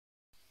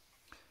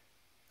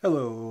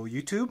Hello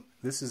YouTube,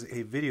 this is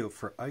a video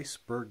for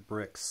Iceberg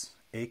Bricks,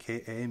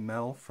 aka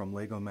Mel from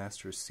LEGO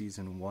Masters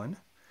Season 1.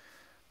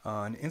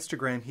 On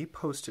Instagram he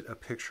posted a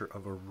picture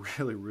of a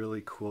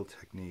really cool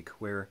technique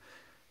where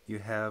you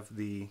have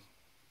the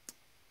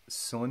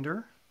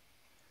cylinder,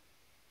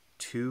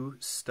 two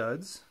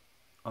studs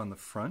on the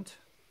front,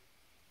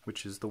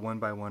 which is the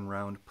 1x1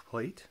 round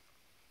plate,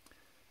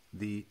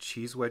 the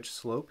cheese wedge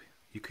slope,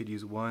 you could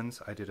use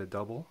ones, I did a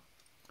double,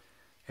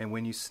 and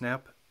when you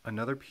snap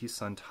another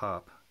piece on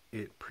top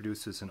it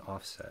produces an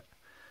offset.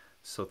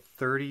 So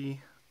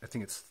I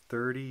think it's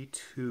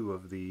 32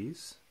 of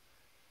these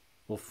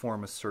will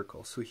form a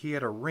circle. So he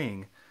had a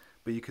ring,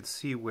 but you could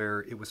see where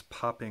it was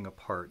popping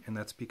apart, and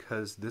that's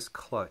because this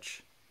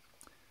clutch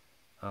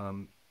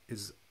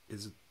is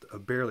a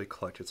barely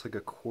clutch. It's like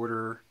a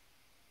quarter,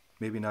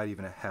 maybe not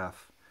even a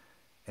half,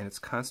 and it's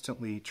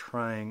constantly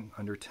trying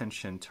under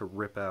tension to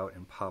rip out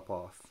and pop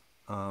off.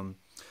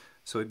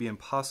 So it'd be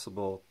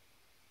impossible,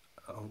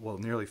 well,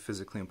 nearly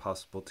physically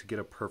impossible to get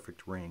a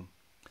perfect ring.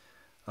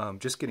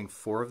 Just getting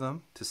 4 of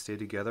them to stay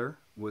together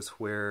was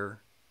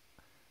where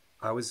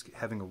I was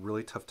having a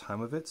really tough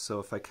time of it. So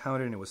if I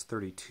counted and it was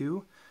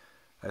 32,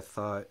 I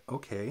thought,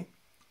 okay,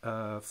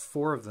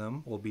 4 of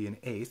them will be an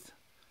eighth.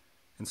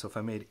 And so if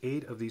I made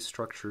 8 of these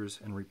structures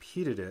and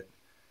repeated it,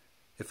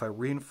 if I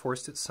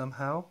reinforced it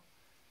somehow,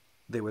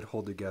 they would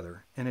hold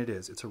together. And it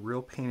is. It's a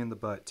real pain in the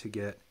butt to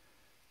get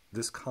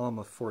this column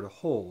of 4 to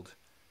hold.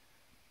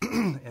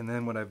 And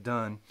then what I've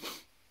done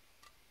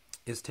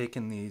is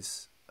taken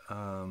these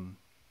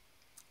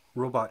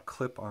robot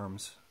clip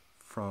arms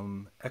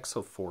from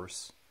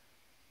Exoforce,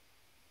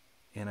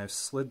 and I've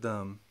slid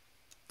them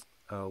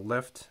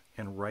left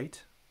and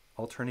right,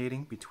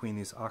 alternating between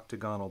these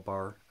octagonal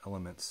bar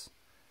elements,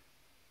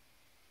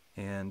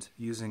 and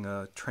using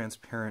a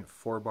transparent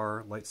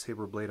 4-bar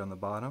lightsaber blade on the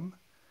bottom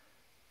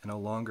and a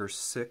longer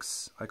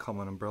 6, I call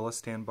them an umbrella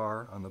stand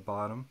bar, on the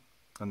bottom,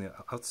 on the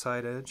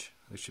outside edge.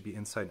 They should be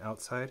inside and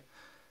outside.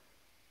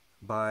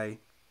 By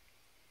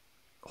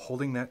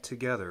holding that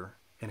together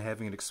and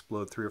having it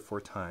explode 3 or 4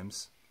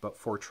 times, about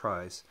 4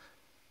 tries,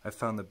 I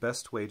found the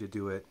best way to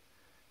do it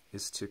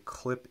is to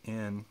clip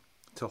in,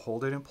 to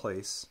hold it in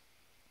place,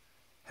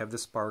 have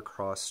this bar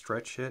across,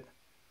 stretch it,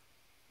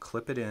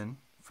 clip it in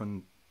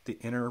from the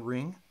inner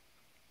ring,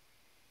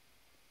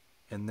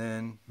 and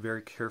then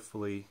very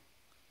carefully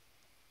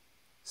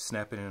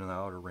snap it in the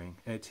outer ring.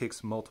 And it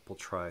takes multiple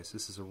tries.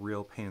 This is a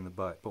real pain in the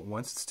butt. But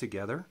once it's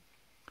together,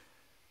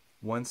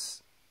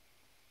 once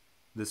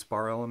this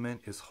bar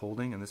element is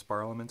holding and this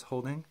bar element's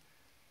holding,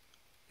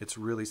 it's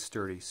really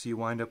sturdy. So you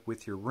wind up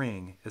with your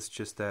ring. It's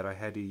just that I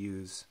had to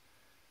use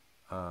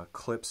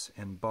clips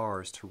and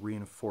bars to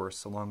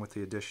reinforce, along with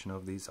the addition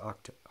of these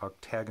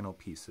octagonal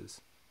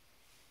pieces.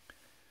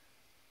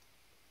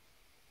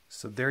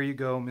 So there you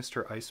go,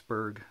 Mr.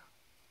 Iceberg.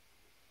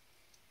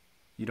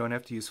 You don't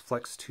have to use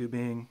flex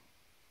tubing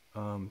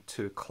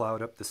to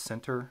cloud up the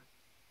center.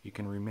 You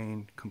can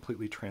remain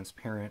completely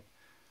transparent,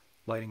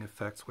 lighting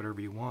effects,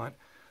 whatever you want.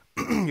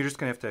 You're just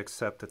going to have to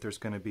accept that there's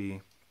going to be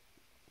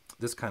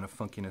this kind of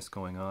funkiness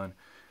going on.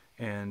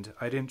 And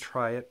I didn't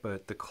try it,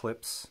 but the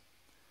clips,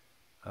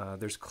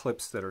 there's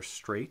clips that are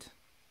straight.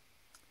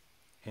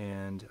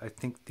 And I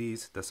think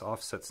this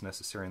offset's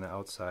necessary on the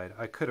outside.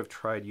 I could have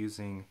tried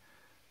using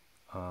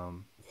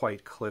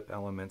white clip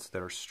elements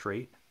that are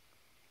straight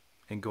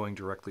and going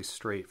directly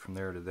straight from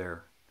there to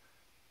there.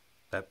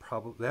 That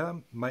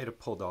might have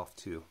pulled off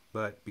too,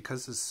 but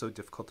because this is so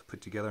difficult to put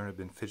together and I've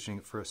been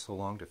fidgeting for so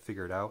long to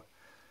figure it out,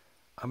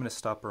 I'm going to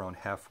stop around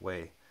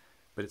halfway.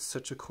 But it's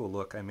such a cool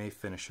look, I may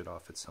finish it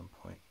off at some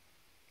point.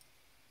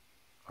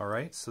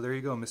 Alright, so there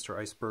you go, Mr.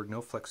 Iceberg.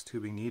 No flex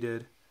tubing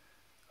needed.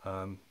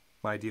 My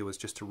idea was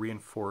just to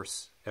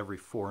reinforce every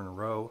 4 in a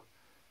row.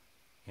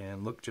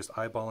 And look, just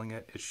eyeballing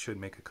it, it should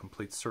make a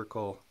complete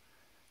circle.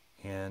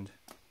 And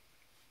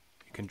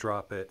you can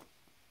drop it,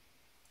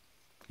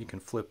 you can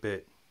flip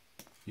it,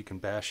 you can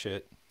bash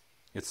it.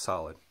 It's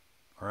solid.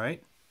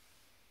 Alright?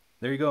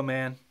 There you go,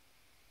 man.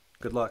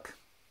 Good luck.